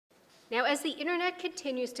Now, as the internet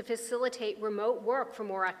continues to facilitate remote work for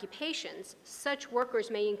more occupations, such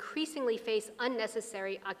workers may increasingly face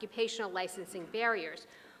unnecessary occupational licensing barriers,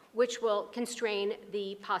 which will constrain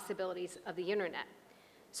the possibilities of the internet.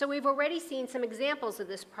 So we've already seen some examples of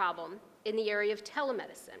this problem in the area of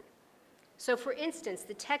telemedicine. So for instance,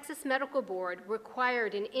 the Texas Medical Board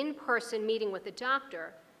required an in-person meeting with a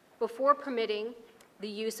doctor before permitting the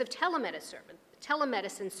use of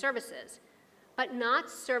telemedicine services, but not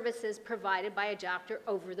services provided by a doctor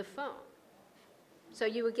over the phone. So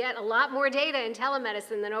you would get a lot more data in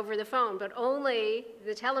telemedicine than over the phone, but only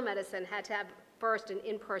the telemedicine had to have first an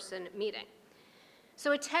in-person meeting.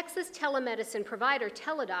 So a Texas telemedicine provider,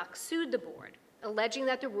 Teladoc, sued the board, alleging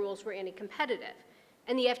that the rules were anti-competitive,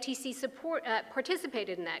 and the FTC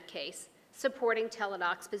participated in that case, supporting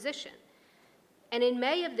Teladoc's position. And in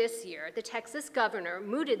May of this year, the Texas governor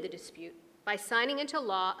mooted the dispute by signing into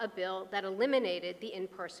law a bill that eliminated the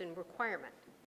in-person requirement.